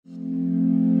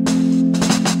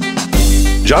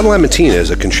John LaMattina is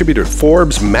a contributor to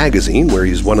Forbes magazine, where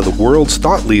he's one of the world's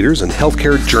thought leaders in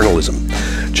healthcare journalism.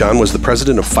 John was the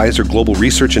president of Pfizer Global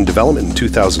Research and Development in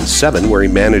 2007, where he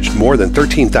managed more than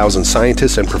 13,000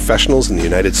 scientists and professionals in the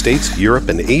United States, Europe,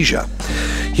 and Asia.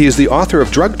 He is the author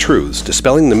of Drug Truths,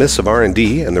 Dispelling the Myths of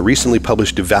R&D, and the recently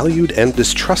published Devalued and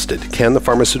Distrusted, Can the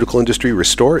Pharmaceutical Industry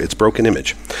Restore Its Broken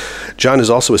Image? John is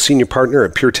also a senior partner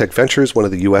at PureTech Ventures, one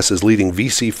of the U.S.'s leading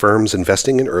VC firms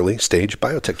investing in early-stage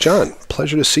biotech. John,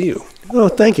 pleasure to see you. Oh,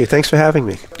 thank you. Thanks for having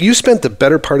me. You spent the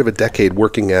better part of a decade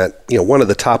working at, one of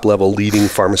the top-level leading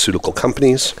pharmaceutical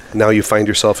companies. Now you find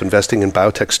yourself investing in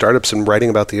biotech startups and writing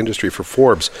about the industry for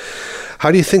Forbes.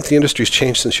 How do you think the industry's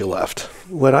changed since you left?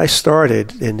 When I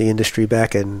started in the industry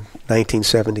back in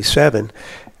 1977,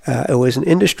 it was an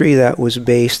industry that was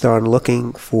based on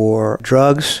looking for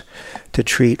drugs to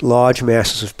treat large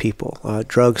masses of people,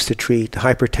 drugs to treat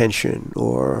hypertension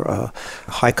or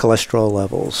high cholesterol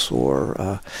levels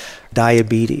or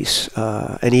diabetes,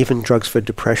 and even drugs for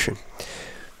depression.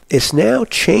 It's now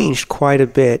changed quite a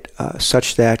bit,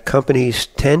 such that companies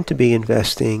tend to be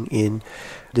investing in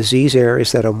disease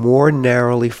areas that are more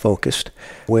narrowly focused,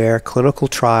 where clinical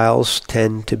trials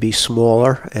tend to be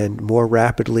smaller and more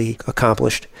rapidly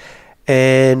accomplished,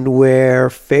 and where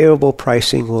favorable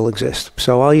pricing will exist.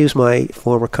 So I'll use my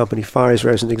former company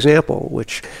Pfizer as an example,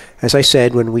 which, as I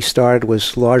said, when we started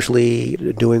was largely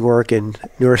doing work in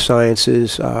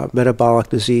neurosciences, metabolic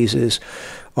diseases,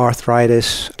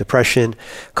 arthritis, depression,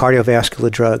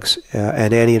 cardiovascular drugs,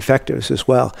 and anti-infectives as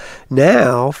well.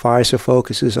 Now, Pfizer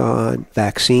focuses on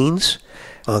vaccines,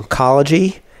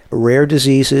 oncology, rare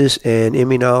diseases, and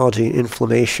immunology and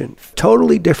inflammation.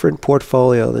 Totally different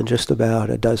portfolio than just about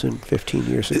 15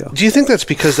 years ago. Do you think that's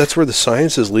because that's where the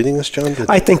science is leading us, John?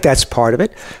 I think that's part of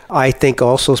it. I think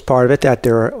also as part of it that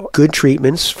there are good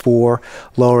treatments for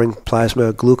lowering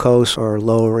plasma glucose or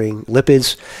lowering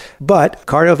lipids, but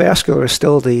cardiovascular is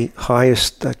still the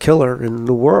highest killer in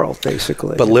the world,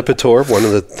 basically. But Lipitor, one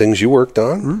of the things you worked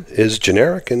on, is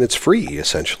generic and it's free,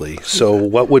 essentially. So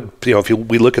what would, if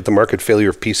we look at the market failure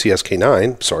of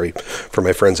PCSK9, sorry for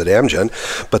my friends at Amgen,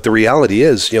 but the reality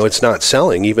is, it's not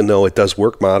selling, even though it does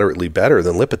work moderately better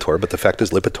than Lipitor, but the fact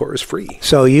is Lipitor is free.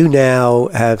 So you now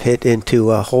have hit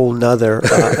into a whole nother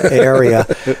area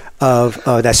of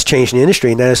that's changing the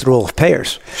industry, and that is the role of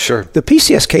payers. Sure. The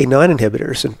PCSK9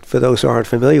 inhibitors, and for those who aren't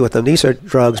familiar with them, these are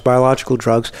drugs, biological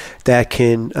drugs, that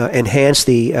can enhance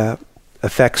the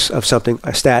effects of something,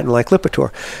 a statin like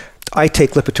Lipitor. I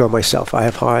take Lipitor myself. I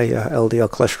have high LDL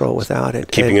cholesterol without it.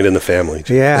 Keeping it in the family.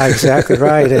 Yeah, exactly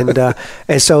right.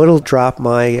 And so it'll drop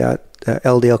my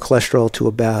LDL cholesterol to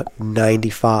about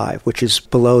 95, which is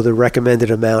below the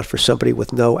recommended amount for somebody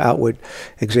with no outward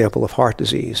example of heart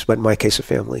disease, but in my case, a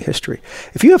family history.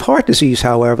 If you have heart disease,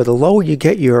 however, the lower you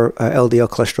get your LDL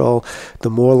cholesterol, the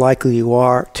more likely you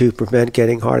are to prevent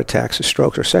getting heart attacks and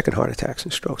strokes or second heart attacks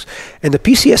and strokes. And the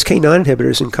PCSK9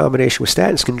 inhibitors in combination with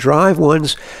statins can drive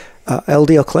one's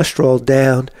LDL cholesterol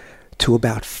down to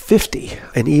about 50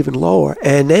 and even lower.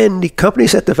 And then the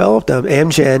companies that developed them,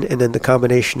 Amgen, and then the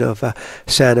combination of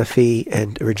Sanofi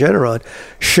and Regeneron,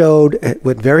 showed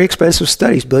with very expensive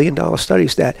studies, billion-dollar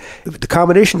studies, that the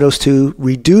combination of those two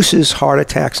reduces heart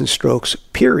attacks and strokes,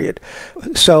 period.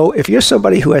 So if you're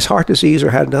somebody who has heart disease or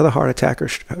had another heart attack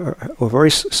or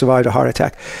survived a heart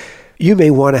attack, you may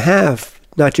want to have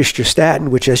not just your statin,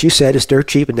 which, as you said, is dirt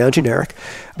cheap and now generic,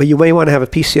 but you may want to have a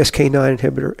PCSK9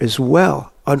 inhibitor as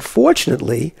well.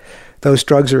 Unfortunately, those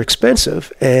drugs are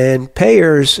expensive, and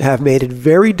payers have made it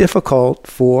very difficult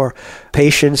for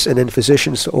patients and then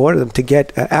physicians to order them to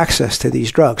get access to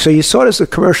these drugs. So you saw it as a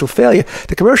commercial failure.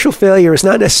 The commercial failure is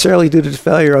not necessarily due to the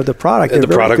failure of the product. And the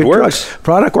product works.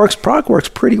 Product works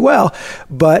pretty well,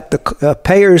 but the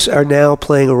payers are now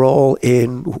playing a role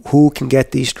in who can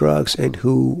get these drugs and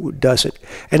who doesn't.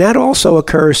 And that also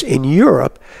occurs in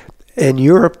Europe. In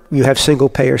Europe, you have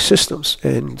single-payer systems,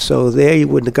 and so there,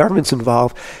 when the government's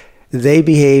involved, they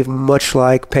behave much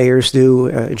like payers do,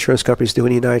 insurance companies do in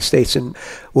the United States, and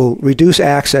will reduce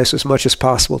access as much as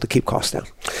possible to keep costs down.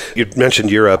 You mentioned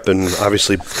Europe, and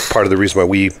obviously part of the reason why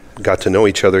we got to know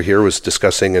each other here was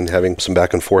discussing and having some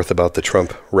back and forth about the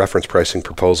Trump reference pricing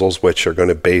proposals, which are going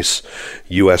to base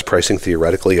U.S. pricing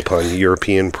theoretically upon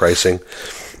European pricing.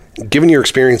 Given your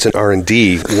experience in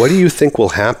R&D, what do you think will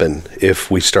happen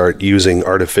if we start using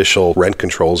artificial rent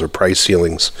controls or price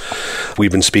ceilings?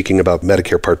 We've been speaking about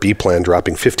Medicare Part B plan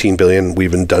dropping $15 billion.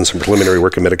 We've even done some preliminary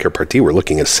work in Medicare Part D. We're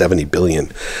looking at $70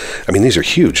 billion. I mean, these are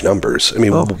huge numbers. I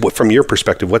mean, from your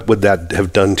perspective, what would that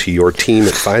have done to your team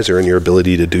at Pfizer and your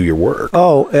ability to do your work?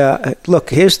 Look,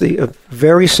 here's the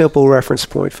very simple reference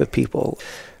point for people.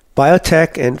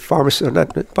 biotech and not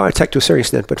biotech to a certain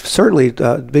extent, but certainly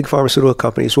big pharmaceutical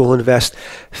companies will invest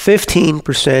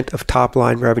 15% of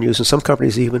top-line revenues, and some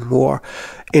companies even more,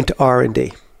 into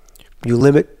R&D. You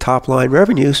limit top-line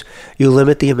revenues, you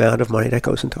limit the amount of money that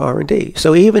goes into R&D.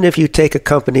 So even if you take a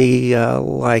company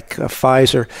like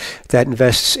Pfizer that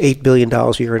invests $8 billion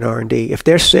a year in R&D, if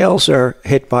their sales are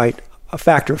hit by a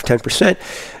factor of 10%,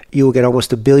 you will get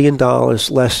almost $1 billion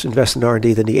less invested in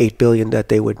R&D than the $8 billion that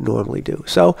they would normally do.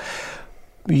 So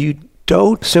you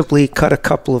don't simply cut a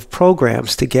couple of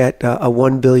programs to get a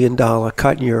 $1 billion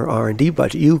cut in your R&D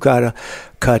budget. You've got to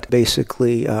cut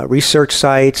basically research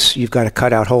sites, you've got to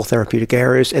cut out whole therapeutic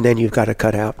areas, and then you've got to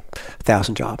cut out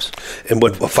 1,000 jobs. And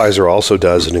what Pfizer also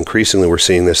does, and increasingly we're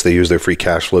seeing this, they use their free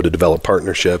cash flow to develop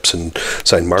partnerships and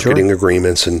sign marketing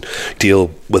agreements and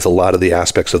deal with a lot of the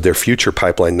aspects of their future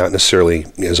pipeline, not necessarily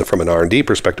from an R&D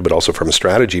perspective, but also from a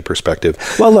strategy perspective.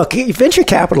 Well, look, venture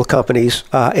capital companies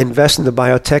invest in the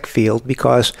biotech field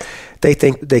because they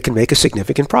think they can make a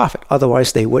significant profit.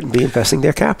 Otherwise, they wouldn't be investing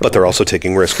their capital. But they're also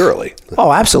taking risk early.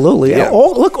 Oh, absolutely. Yeah.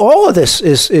 All of this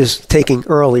is taking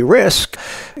early risk.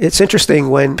 It's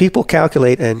interesting when people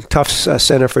calculate, and Tufts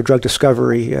Center for Drug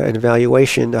Discovery and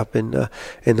Evaluation up in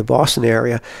the Boston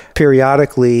area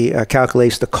periodically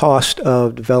calculates the cost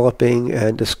of developing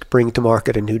and bringing to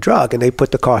market a new drug, and they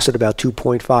put the cost at about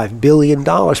 $2.5 billion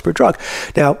per drug.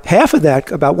 Now, half of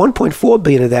that, about $1.4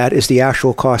 billion of that, is the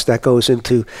actual cost that goes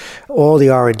into all the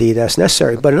R&D that's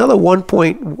necessary. But another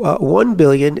 $1.1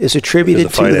 billion is attributed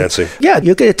to financing. Yeah,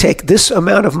 you're going to take this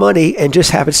amount of money and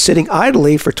just have it sitting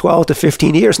idly for 12 to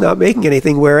 15 years, not making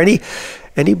anything, where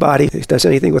anybody who does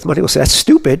anything with money will say, that's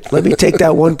stupid. Let me take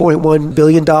that $1.1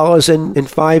 billion in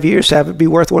 5 years, have it be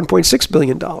worth $1.6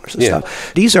 billion.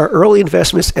 Stuff. These are early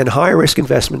investments and high-risk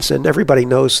investments, and everybody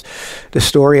knows the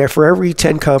story. For every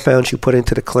 10 compounds you put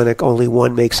into the clinic, only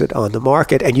one makes it on the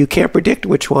market, and you can't predict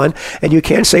which one, and you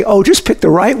can't say, just pick the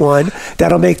right one.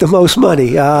 That'll make the most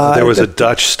money. There was a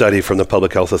Dutch study from the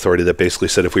Public Health Authority that basically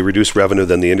said if we reduce revenue,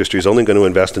 then the industry is only going to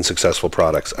invest in successful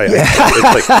products.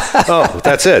 It's like,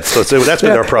 that's it. So that's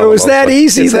been our problem. It was that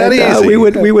easy. It's that easy.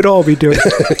 We would all be doing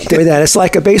that. It's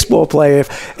like a baseball player.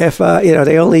 If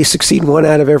they only succeed one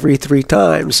out of every 3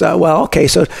 times.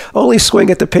 So only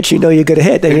swing at the pitch you're going to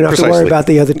hit. Then you don't have to worry about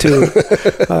the other 2.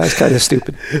 It's kind of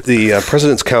stupid. The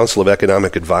President's Council of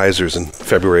Economic Advisors in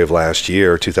February of last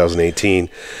year, 2018,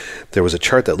 there was a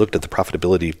chart that looked at the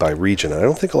profitability by region. I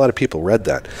don't think a lot of people read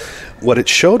that. What it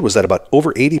showed was that about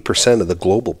over 80% of the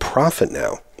global profit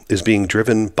now is being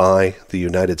driven by the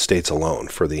United States alone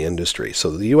for the industry. So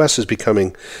the U.S. is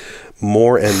becoming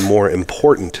more and more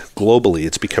important globally.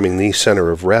 It's becoming the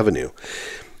center of revenue.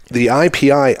 The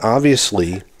IPI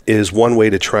obviously is one way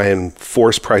to try and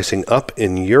force pricing up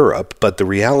in Europe, but the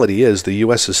reality is the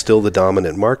U.S. is still the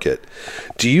dominant market.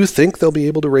 Do you think they'll be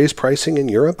able to raise pricing in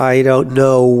Europe? I don't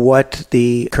know what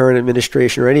the current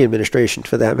administration, or any administration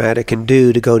for that matter, can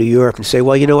do to go to Europe and say,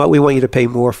 well, you know what, we want you to pay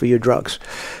more for your drugs.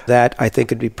 That, I think,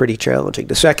 would be pretty challenging.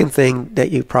 The second thing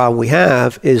problem we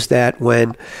have is that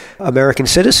when American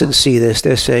citizens see this,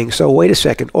 they're saying, so wait a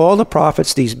second, all the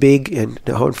profits these big and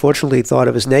unfortunately thought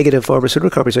of as negative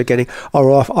pharmaceutical companies are getting are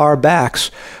off our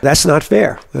backs. That's not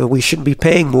fair. We shouldn't be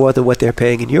paying more than what they're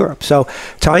paying in Europe. So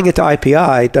tying it to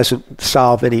IPI doesn't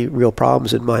solve any real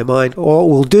problems in my mind. All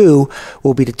it will do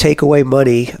will be to take away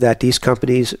money that these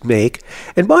companies make.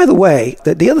 And by the way,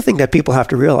 the other thing that people have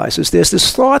to realize is there's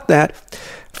this thought that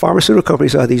pharmaceutical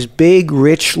companies are these big,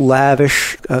 rich,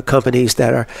 lavish companies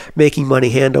that are making money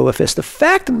hand over fist. The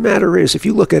fact of the matter is, if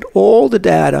you look at all the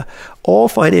data, all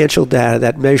financial data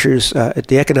that measures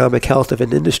the economic health of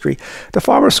an industry, the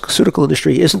pharmaceutical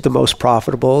industry isn't the most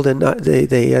profitable. They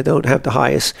don't have the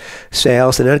highest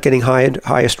sales. They're not getting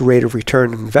highest rate of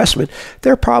return on investment.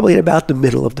 They're probably at about the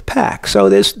middle of the pack. So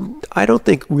I don't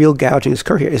think real gouging is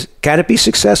occurring here. Can it be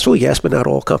successful? Yes, but not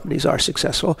all companies are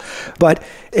successful. But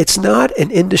it's not an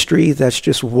industry that's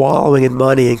just wallowing in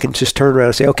money and can just turn around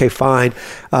and say, okay, fine,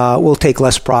 we'll take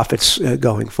less profits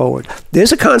going forward.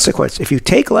 There's a consequence. If you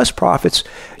take less profits,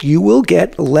 you will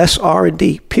get less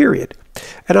R&D, period.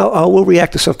 And I will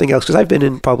react to something else, because I've been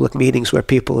in public meetings where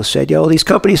people have said, these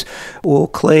companies will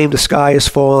claim the sky is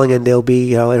falling and there'll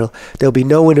be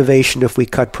no innovation if we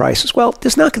cut prices. Well,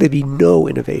 there's not going to be no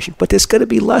innovation, but there's going to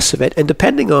be less of it. And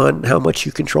depending on how much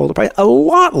you control the price, a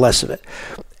lot less of it.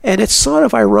 And it's sort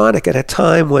of ironic at a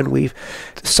time when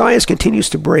science continues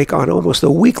to break on almost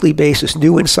a weekly basis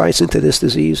new insights into this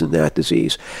disease and that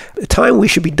disease. A time we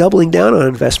should be doubling down on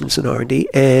investments in R&D,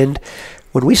 and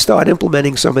when we start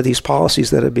implementing some of these policies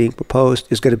that are being proposed,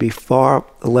 is going to be far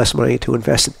less money to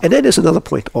invest in. And then there's another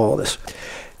point to all this.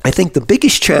 I think the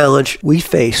biggest challenge we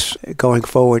face going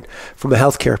forward from a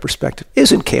healthcare perspective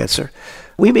isn't cancer.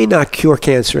 We may not cure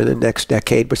cancer in the next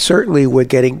decade, but certainly we're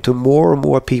getting to more and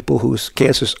more people whose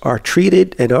cancers are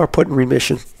treated and are put in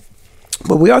remission.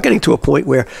 But we are getting to a point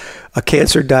where a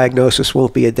cancer diagnosis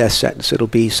won't be a death sentence. It'll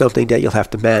be something that you'll have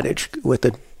to manage with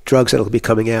the drugs that will be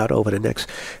coming out over the next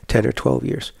 10 or 12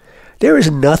 years. There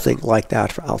is nothing like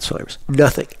that for Alzheimer's.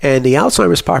 Nothing. And the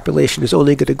Alzheimer's population is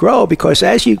only going to grow because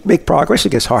as you make progress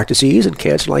against heart disease and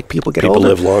cancer, like people get older. People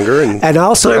live longer. And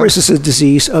Alzheimer's is a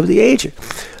disease of the aging.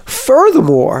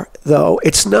 Furthermore, though,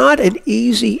 it's not an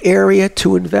easy area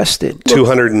to invest in.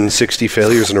 260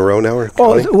 failures in a row now?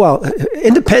 Well,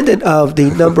 independent of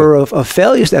the number of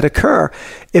failures that occur,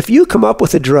 if you come up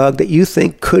with a drug that you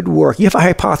think could work, you have a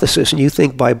hypothesis and you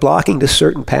think by blocking this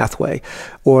certain pathway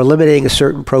or eliminating a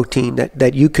certain protein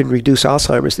that you can reduce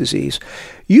Alzheimer's disease,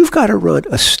 you've got to run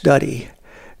a study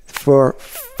for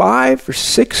 5 or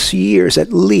 6 years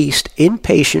at least in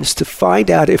patients to find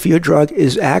out if your drug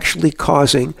is actually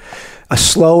causing a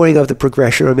slowing of the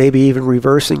progression or maybe even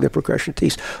reversing the progression of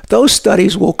disease. Those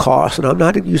studies will cost, and I'm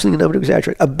not using the number to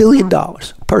exaggerate, $1 billion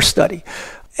per study.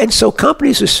 And so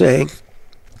companies are saying,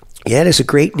 yeah, there's a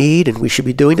great need and we should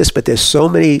be doing this, but there's so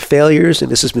many failures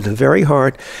and this has been a very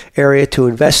hard area to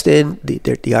invest in.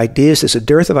 The ideas, there's a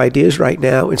dearth of ideas right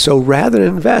now. And so rather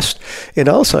than invest in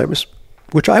Alzheimer's,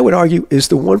 which I would argue is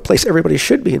the one place everybody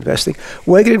should be investing,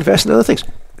 we're going to invest in other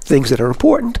things that are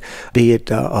important, be it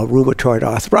rheumatoid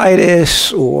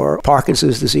arthritis or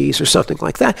Parkinson's disease or something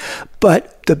like that.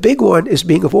 But the big one is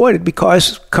being avoided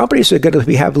because companies are going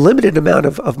to have limited amount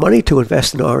of money to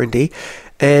invest in R&D,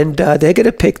 and they're going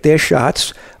to pick their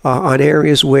shots on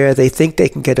areas where they think they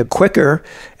can get a quicker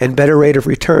and better rate of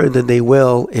return than they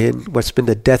will in what's been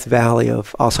the death valley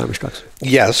of Alzheimer's drugs.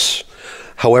 Yes.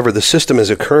 However, the system as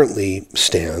it currently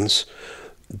stands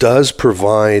does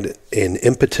provide an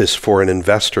impetus for an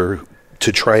investor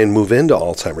to try and move into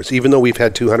Alzheimer's, even though we've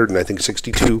had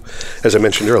 262, as I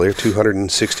mentioned earlier,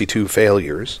 262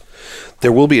 failures.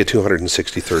 There will be a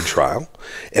 263rd trial,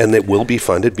 and it will be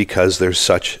funded because there's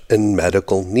such a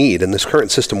medical need, and this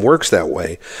current system works that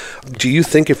way. Do you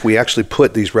think if we actually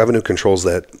put these revenue controls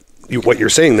that what you're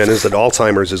saying then is that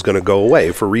Alzheimer's is going to go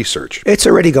away for research? It's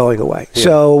already going away. Yeah.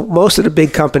 So most of the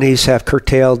big companies have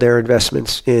curtailed their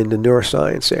investments in the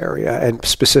neuroscience area and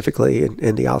specifically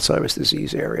in the Alzheimer's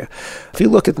disease area. If you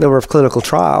look at the number of clinical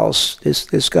trials,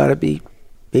 there's got to be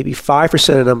maybe 5%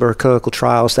 of the number of clinical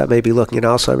trials that may be looking at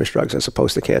Alzheimer's drugs as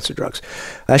opposed to cancer drugs.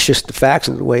 That's just the facts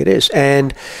and the way it is.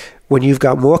 And when you've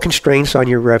got more constraints on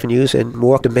your revenues and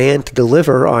more demand to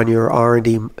deliver on your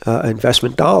R&D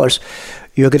investment dollars,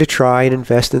 you're going to try and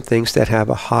invest in things that have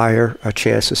a higher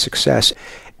chance of success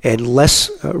and less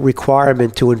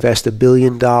requirement to invest $1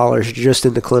 billion just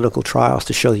in the clinical trials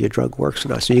to show that your drug works or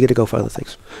not. So you're going to go for other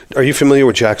things. Are you familiar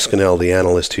with Jack Scannell, the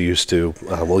analyst who used to,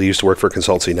 he used to work for a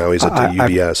consultancy. Now he's at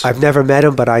UBS. I've never met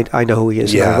him, but I know who he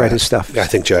is. Yeah, I've read his stuff. I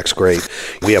think Jack's great.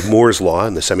 We have Moore's Law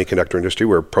in the semiconductor industry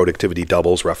where productivity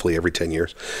doubles roughly every 10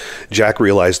 years. Jack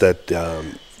realized that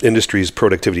industry's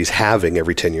productivity is halving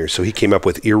every 10 years. So he came up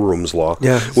with Irum's Law,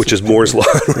 which is Moore's Law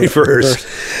in reverse.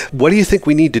 What do you think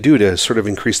we need to do to sort of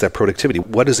increase that productivity?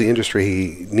 What does the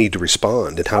industry need to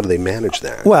respond, and how do they manage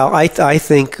that? Well, I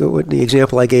think the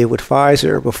example I gave with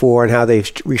Pfizer before and how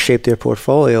they've reshaped their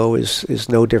portfolio is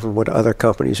no different from what other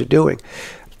companies are doing.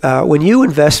 When you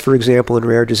invest, for example, in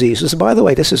rare diseases, and by the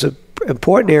way, this is an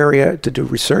important area to do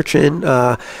research in.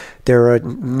 There are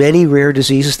many rare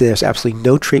diseases. There's absolutely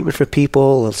no treatment for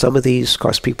people. Some of these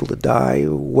cause people to die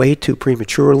way too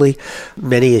prematurely,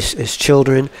 many as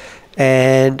children.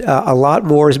 And a lot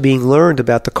more is being learned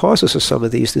about the causes of some of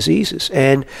these diseases.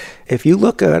 And if you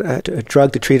look at a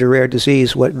drug to treat a rare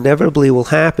disease, what inevitably will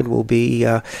happen will be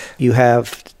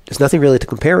there's nothing really to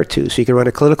compare it to. So you can run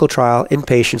a clinical trial in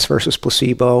patients versus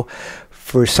placebo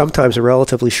for sometimes a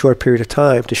relatively short period of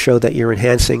time to show that you're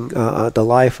enhancing the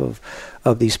life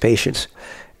of these patients.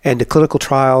 And the clinical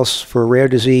trials for a rare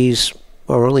disease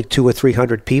are only 200 or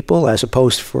 300 people, as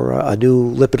opposed for a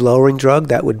new lipid-lowering drug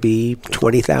that would be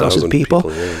 20,000 people.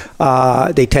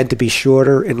 They tend to be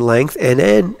shorter in length. And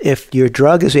then if your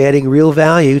drug is adding real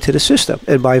value to the system,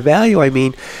 and by value I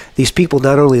mean these people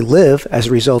not only live as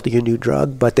a result of your new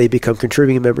drug, but they become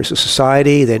contributing members of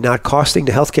society. They're not costing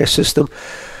the healthcare system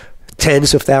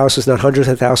tens of thousands, not hundreds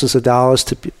of thousands of dollars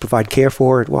to provide care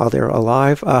for it while they're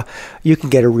alive, you can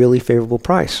get a really favorable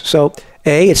price. So,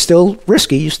 it's still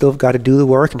risky. You still got to do the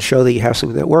work and show that you have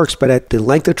something that works. But the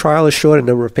length of trial is short, the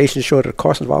number of patients is short, the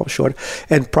cost involved is short,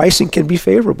 and pricing can be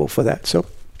favorable for that. So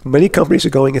many companies are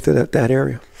going into that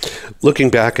area. Looking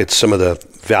back at some of the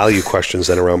value questions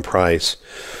then around price,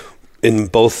 In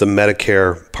both the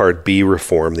Medicare Part B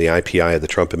reform, the IPI of the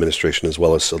Trump administration, as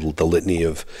well as the litany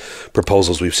of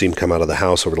proposals we've seen come out of the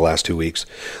House over the last 2 weeks,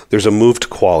 there's a move to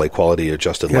quality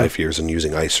adjusted life years and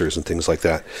using ICERs and things like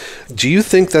that. Do you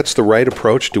think that's the right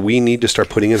approach? Do we need to start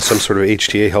putting in some sort of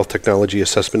HTA, health technology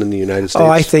assessment in the United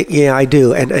States? Oh, I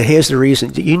do. And here's the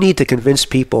reason. You need to convince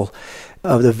people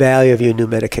of the value of your new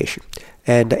medication.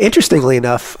 And interestingly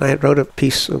enough, I wrote a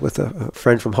piece with a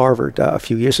friend from Harvard a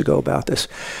few years ago about this.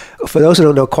 For those who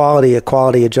don't know quality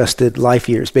adjusted life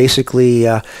years, basically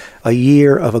a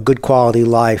year of a good quality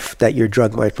life that your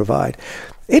drug might provide.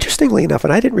 Interestingly enough,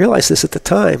 and I didn't realize this at the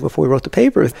time before we wrote the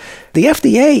paper, the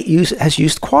FDA has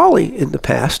used quality in the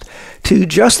past to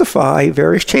justify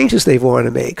various changes they've wanted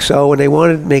to make. So when they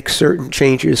wanted to make certain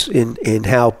changes in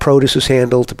how produce is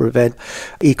handled to prevent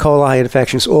E. coli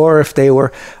infections, or if they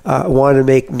were wanted to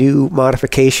make new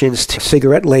modifications to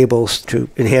cigarette labels to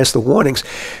enhance the warnings,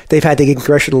 they've had to get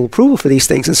congressional approval for these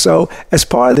things. And so as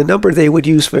part of the number they would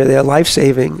use for their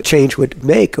life-saving change would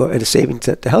make, or a saving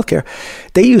to healthcare,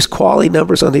 they use quality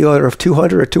numbers on the order of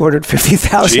 $200,000 or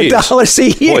 $250,000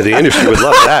 a year. Boy, the industry would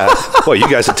love that. Boy, you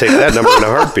guys would take that number in a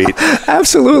heartbeat.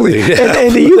 Absolutely. Yeah.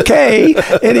 In the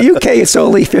UK, it's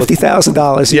only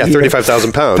 $50,000 a year. Yeah,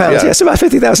 35,000 pounds. Yeah, it's about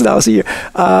 $50,000 a year.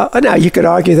 Now you could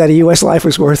argue that a U.S. life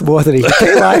was worth more than a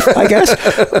UK life, I guess.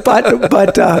 But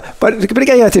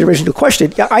getting to the original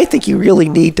question, I think you really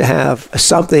need to have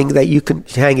something that you can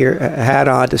hang your hat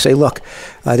on to say, look,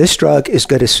 this drug is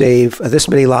going to save this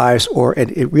many lives,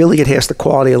 and it really enhance the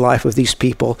quality of life of these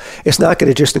people. It's not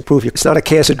going to just improve you. It's not a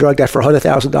cancer drug that for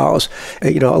 $100,000,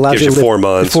 allows gives you to live 4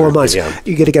 months. 4 months. Yeah.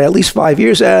 You're going to get at least 5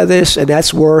 years out of this, and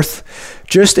that's worth,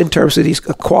 just in terms of these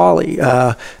quality,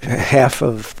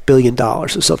 $500 million or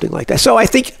something like that. So I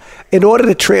think in order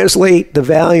to translate the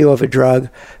value of a drug,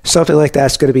 something like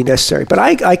that's going to be necessary. But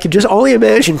I could just only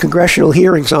imagine congressional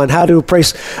hearings on how to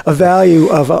appraise a value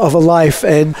of a life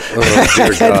and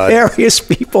various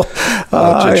people.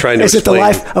 Is it the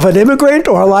life of an immigrant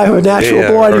or a life of a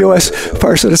natural-born U.S.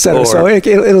 person, et cetera? So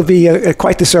it'll be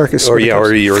quite the circus. Or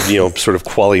your sort of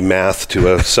quality math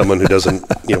to someone who doesn't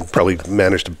probably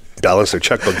manage to balance their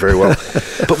checkbook very well.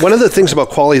 But one of the things about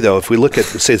quality, though, if we look at,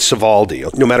 say,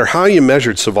 Sovaldi, no matter how you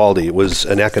measured Sovaldi, it was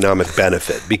an economic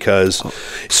benefit because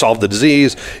it solved the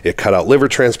disease, it cut out liver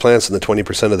transplants in the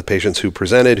 20% of the patients who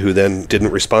presented who then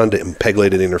didn't respond to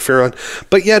pegylated interferon.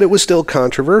 But yet it was still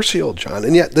controversial, John.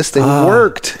 And yet this thing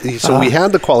worked. So we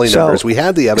had the quality numbers, we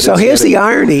had the evidence. So here's the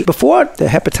irony. Before the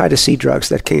hepatitis C drugs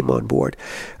that came on board,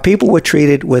 people were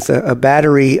treated with a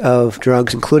battery of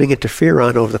drugs, including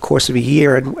interferon, over the course of a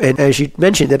year. And as you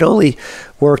mentioned, it only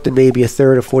worked in maybe a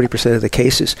third or 40% of the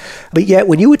cases. But yet,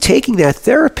 when you were taking that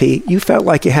therapy, you felt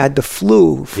like you had the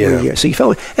flu for a year. So you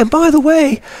felt, and by the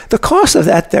way, the cost of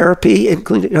that therapy,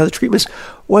 including other treatments,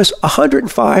 was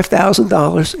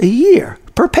 $105,000 a year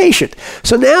per patient.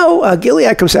 So now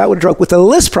Gilead comes out with a drug with a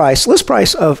list price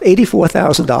of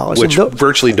 $84,000. Which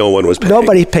virtually no one was paying.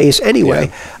 Nobody pays anyway.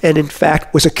 Yeah. And in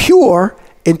fact, was a cure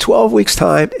in 12 weeks'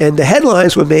 time. And the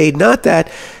headlines were made not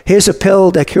that here's a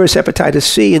pill that cures hepatitis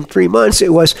C in 3 months.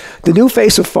 It was the new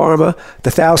face of pharma,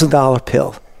 the $1,000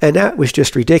 pill. And that was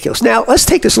just ridiculous. Now, let's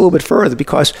take this a little bit further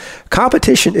because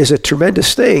competition is a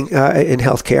tremendous thing in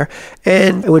healthcare.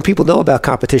 And when people know about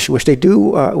competition, which they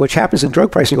do, which happens in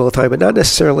drug pricing all the time, but not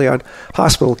necessarily on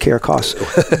hospital care costs.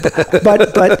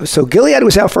 but so Gilead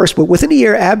was out first, but within a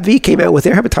year, AbbVie came out with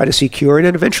their hepatitis C cure, and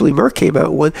then eventually Merck came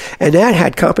out with one, and that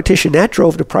had competition. That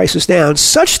drove the prices down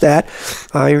such that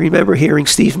I remember hearing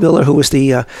Steve Miller, who was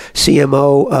the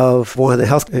CMO of one of the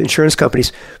health insurance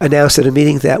companies, announced at a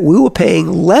meeting that we were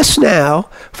paying less now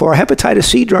for hepatitis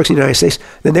C drugs in the United States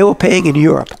than they were paying in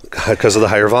Europe. Because of the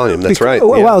higher volume, that's right.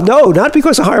 Well, no, not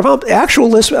because of higher volume.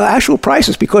 Actual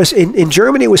prices, because in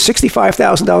Germany it was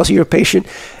 $65,000 a year a patient.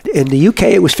 In the UK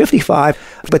it was $55,000,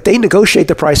 but they negotiate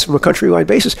the price from a countrywide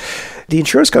basis. The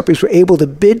insurance companies were able to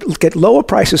get lower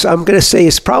prices. I'm going to say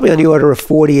it's probably on the order of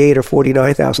 $48,000 or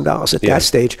 $49,000 at that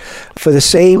stage for the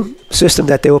same system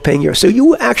that they were paying here. So you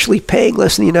were actually paying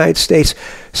less in the United States.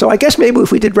 So I guess maybe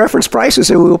if we did reference prices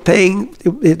and we were paying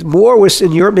it more was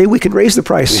in Europe, maybe we can raise the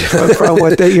price from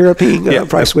what the European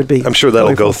price would be. I'm sure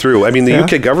that'll go through. I mean, the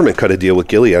UK government cut a deal with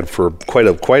Gilead for quite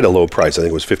a low price. I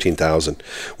think it was $15,000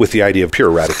 with the idea of pure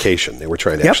eradication. They were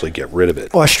trying to actually get rid of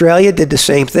it. Australia did the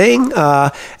same thing.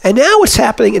 And now what's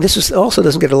happening, and this also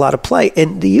doesn't get a lot of play,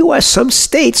 in the U.S., some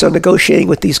states are negotiating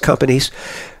with these companies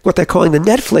what they're calling the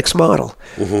Netflix model.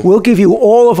 We'll give you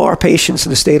all of our patients in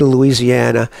the state of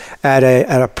Louisiana at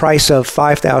a price of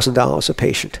 $5,000 a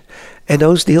patient. And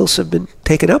those deals have been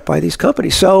taken up by these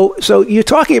companies. So you're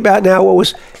talking about now what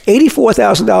was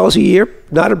 $84,000 a year,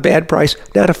 not a bad price,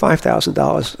 now to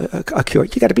 $5,000 a cure.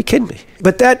 You got to be kidding me.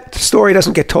 But that story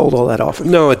doesn't get told all that often.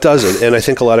 No, it doesn't. And I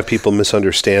think a lot of people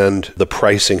misunderstand the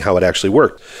pricing, how it actually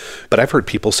worked. But I've heard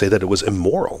people say that it was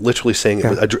immoral, literally saying it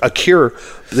was a cure.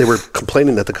 They were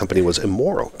complaining that the company was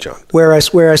immoral, John. Whereas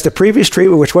the previous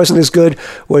treatment, which wasn't as good,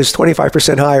 was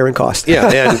 25% higher in cost.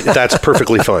 Yeah, and that's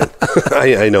perfectly fine.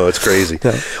 I know, it's crazy.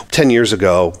 Yeah. 10 years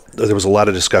ago, there was a lot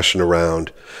of discussion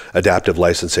around adaptive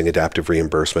licensing, adaptive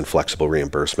reimbursement, flexible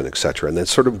reimbursement, et cetera, and that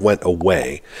sort of went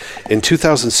away. In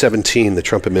 2017, the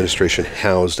Trump administration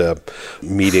housed a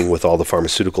meeting with all the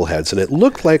pharmaceutical heads, and it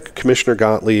looked like Commissioner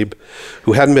Gottlieb,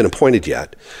 who hadn't been appointed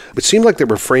yet, it seemed like they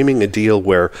were framing a deal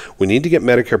where we need to get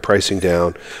Medicare pricing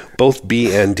down, both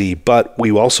B and D, but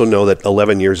we also know that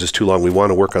 11 years is too long. We want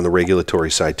to work on the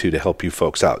regulatory side, too, to help you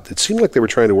folks out. It seemed like they were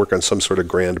trying to work on some sort of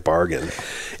grand bargain.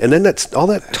 And then all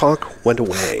that talk went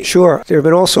away. Sure. There have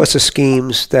been all sorts of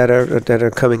schemes that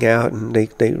are coming out, and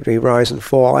they rise and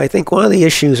fall. I think one of the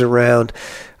issues around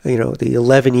the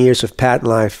 11 years of patent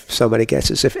life somebody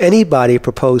gets is if anybody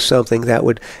proposed something that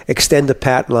would extend the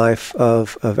patent life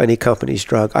of any company's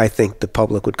drug, I think the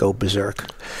public would go berserk.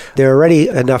 There are already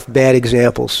enough bad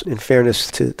examples, in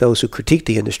fairness to those who critique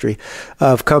the industry,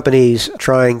 of companies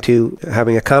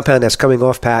having a compound that's coming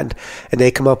off patent, and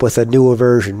they come up with a newer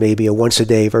version, maybe a once a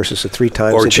day versus a 3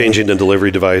 times a day. Or changing the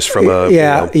delivery device from a...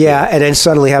 Yeah, and then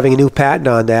suddenly having a new patent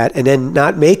on that, and then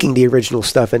not making the original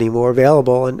stuff anymore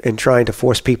available, and trying to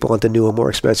force people onto newer, more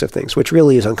expensive things, which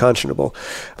really is unconscionable.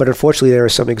 But unfortunately, there are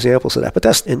some examples of that. But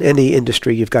that's in any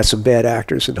industry, you've got some bad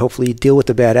actors, and hopefully you deal with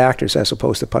the bad actors as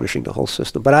opposed to punishing the whole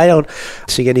system. But I don't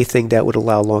see anything that would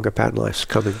allow longer patent lives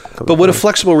coming But with a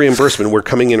flexible reimbursement, we're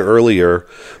coming in earlier,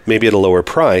 maybe at a lower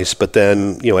price, but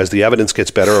then, as the evidence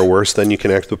gets better or worse, then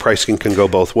the pricing can go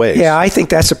both ways. Yeah, I think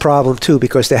that's a problem too,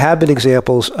 because there have been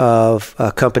examples of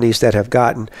companies that have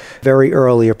gotten very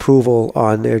early approval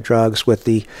on their drugs with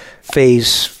the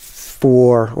phase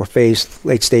 4 or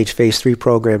late stage phase 3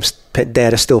 programs,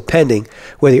 data still pending,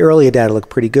 where the earlier data looked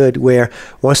pretty good, where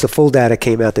once the full data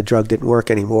came out, the drug didn't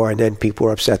work anymore, and then people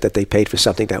were upset that they paid for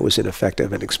something that was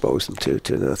ineffective and exposed them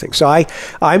to another thing. So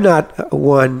I'm not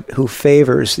one who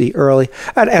favors the early,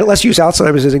 and let's use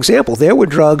Alzheimer's as an example. There were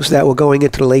drugs that were going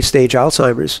into the late stage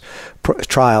Alzheimer's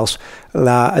trials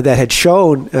that had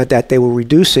shown that they were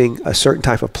reducing a certain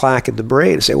type of plaque in the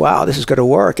brain, and say, wow, this is going to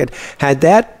work. And had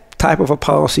that type of a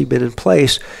policy been in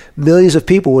place, millions of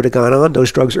people would have gone on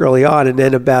those drugs early on, and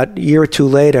then about a year or two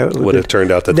later, it would have turned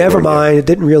out that never mind, it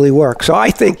didn't really work. So I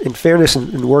think, in fairness,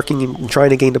 in working and trying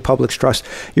to gain the public's trust,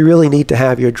 you really need to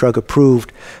have your drug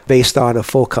approved based on a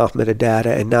full complement of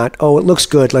data, and not, it looks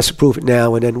good, let's approve it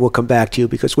now, and then we'll come back to you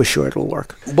because we're sure it'll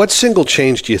work. What single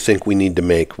change do you think we need to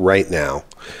make right now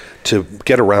to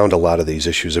get around a lot of these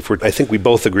issues? I think we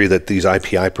both agree that these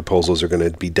IPI proposals are going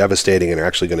to be devastating and are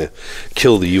actually going to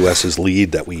kill the U.S.'s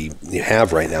lead that we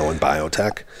have right now in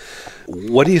biotech.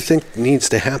 What do you think needs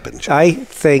to happen, John? I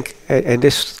think, and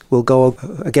this will go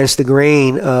against the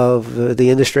grain of the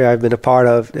industry I've been a part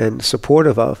of and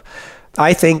supportive of,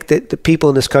 I think that the people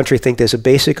in this country think there's a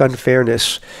basic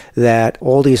unfairness that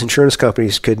all these insurance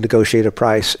companies could negotiate a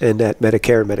price and that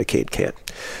Medicare and Medicaid can't.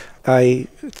 I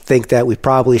think that we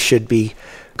probably should be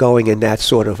going in that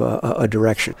sort of a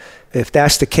direction. If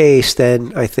that's the case,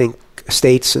 then I think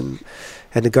states and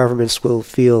the governments will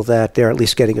feel that they're at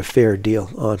least getting a fair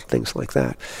deal on things like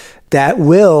that. That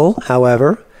will,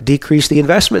 however, decrease the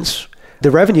investments, the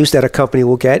revenues that a company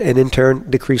will get, and in turn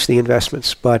decrease the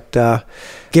investments. But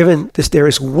given this, there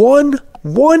is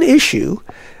one issue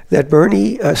that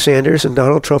Bernie Sanders and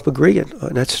Donald Trump agree on,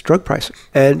 and that's drug pricing.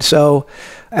 And so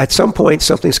at some point,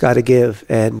 something's got to give.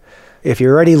 And if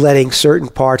you're already letting certain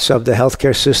parts of the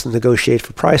healthcare system negotiate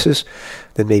for prices,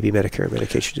 then maybe Medicare and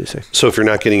Medicaid should do the same. So if you're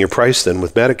not getting your price, then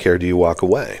with Medicare, do you walk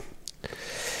away?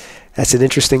 That's an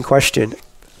interesting question.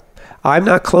 I'm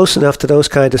not close enough to those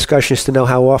kind of discussions to know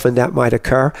how often that might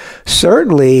occur.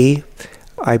 Certainly,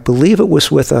 I believe it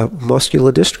was with a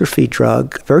muscular dystrophy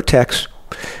drug, Vertex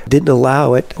didn't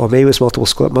allow it, or maybe it was multiple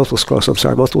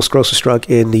sclerosis drug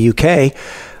in the UK.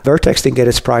 Vertex didn't get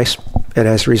its price, and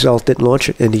as a result, didn't launch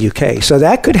it in the UK. So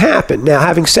that could happen. Now,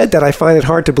 having said that, I find it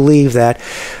hard to believe that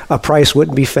a price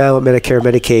wouldn't be found with Medicare,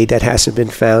 Medicaid that hasn't been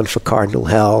found for Cardinal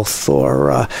Health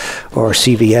or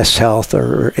CVS Health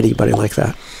or anybody like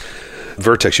that.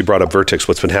 Vertex, you brought up Vertex.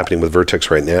 What's been happening with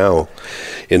Vertex right now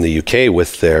in the UK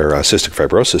with their cystic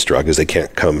fibrosis drug is they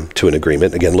can't come to an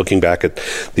agreement. Again, looking back at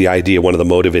the idea, one of the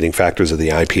motivating factors of the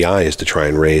IPI is to try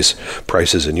and raise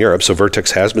prices in Europe. So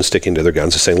Vertex has been sticking to their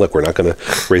guns and saying, look, we're not going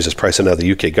to raise this price. And now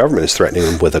the UK government is threatening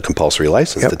them with a compulsory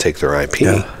license to take their IP.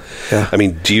 Yeah. I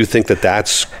mean, do you think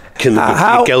that's can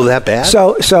it go that bad?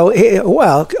 I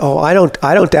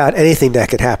don't doubt anything that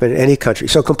could happen in any country.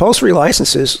 So compulsory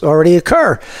licenses already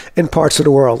occur in parts of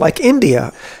the world, like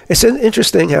India. It's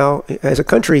interesting how, as a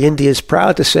country, India is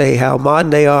proud to say how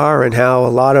modern they are and how a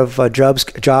lot of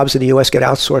jobs in the U.S. get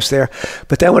outsourced there.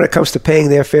 But then when it comes to paying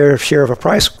their fair share of a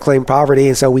price, claim poverty,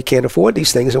 and so we can't afford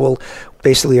these things, and we'll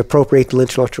basically appropriate the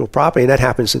intellectual property, and that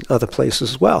happens in other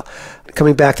places as well.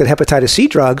 Coming back to the hepatitis C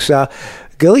drugs,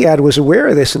 Gilead was aware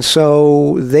of this, and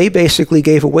so they basically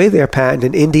gave away their patent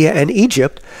in India and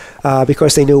Egypt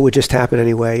because they knew it would just happen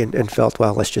anyway, and felt,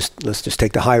 well, let's just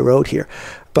take the high road here.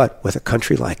 But with a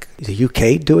country like the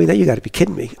UK doing that, you got to be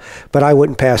kidding me. But I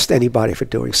wouldn't pass anybody for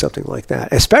doing something like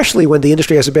that, especially when the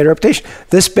industry has a bad reputation.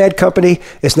 This bad company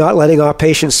is not letting our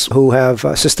patients who have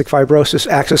cystic fibrosis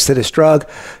access to this drug.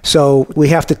 So we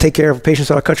have to take care of patients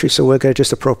in our country, so we're going to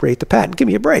just appropriate the patent. Give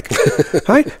me a break.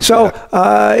 Right? So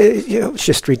it's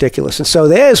just ridiculous. And so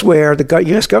there's where the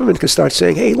U.S. government can start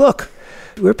saying, hey, look,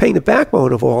 we're paying the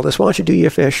backbone of all this. Why don't you do your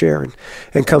fair share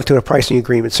and come to a pricing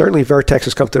agreement? Certainly Vertex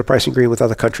has come to a pricing agreement with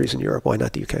other countries in Europe. Why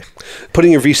not the UK?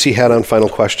 Putting your VC hat on, final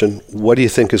question. What do you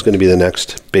think is going to be the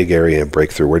next big area of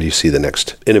breakthrough? Where do you see the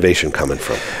next innovation coming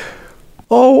from?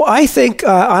 I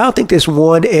don't think there's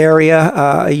one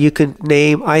area you can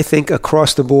name. I think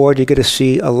across the board, you're going to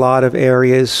see a lot of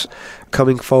areas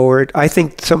coming forward. I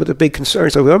think some of the big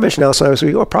concerns, we mentioned Alzheimer's,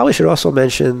 we probably should also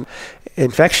mention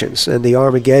infections and the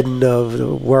Armageddon of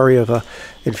the worry of an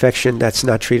infection that's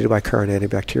not treated by current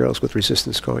antibacterials with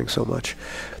resistance growing so much.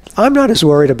 I'm not as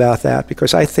worried about that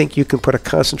because I think you can put a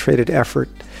concentrated effort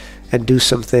and do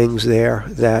some things there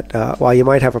that while you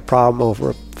might have a problem over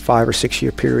a 5 or 6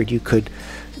 year period, you could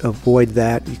avoid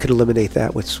that. You could eliminate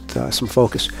that with some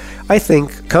focus. I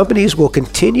think companies will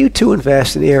continue to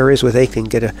invest in areas where they can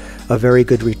get a very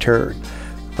good return.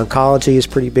 Oncology is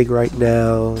pretty big right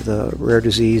now. The rare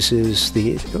diseases,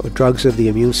 the drugs of the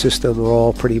immune system are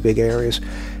all pretty big areas.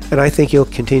 And I think you'll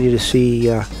continue to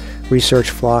see research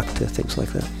flock to things like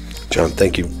that. John,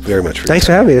 thank you very much for your time. Thanks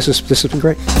for having me. This has been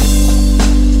great.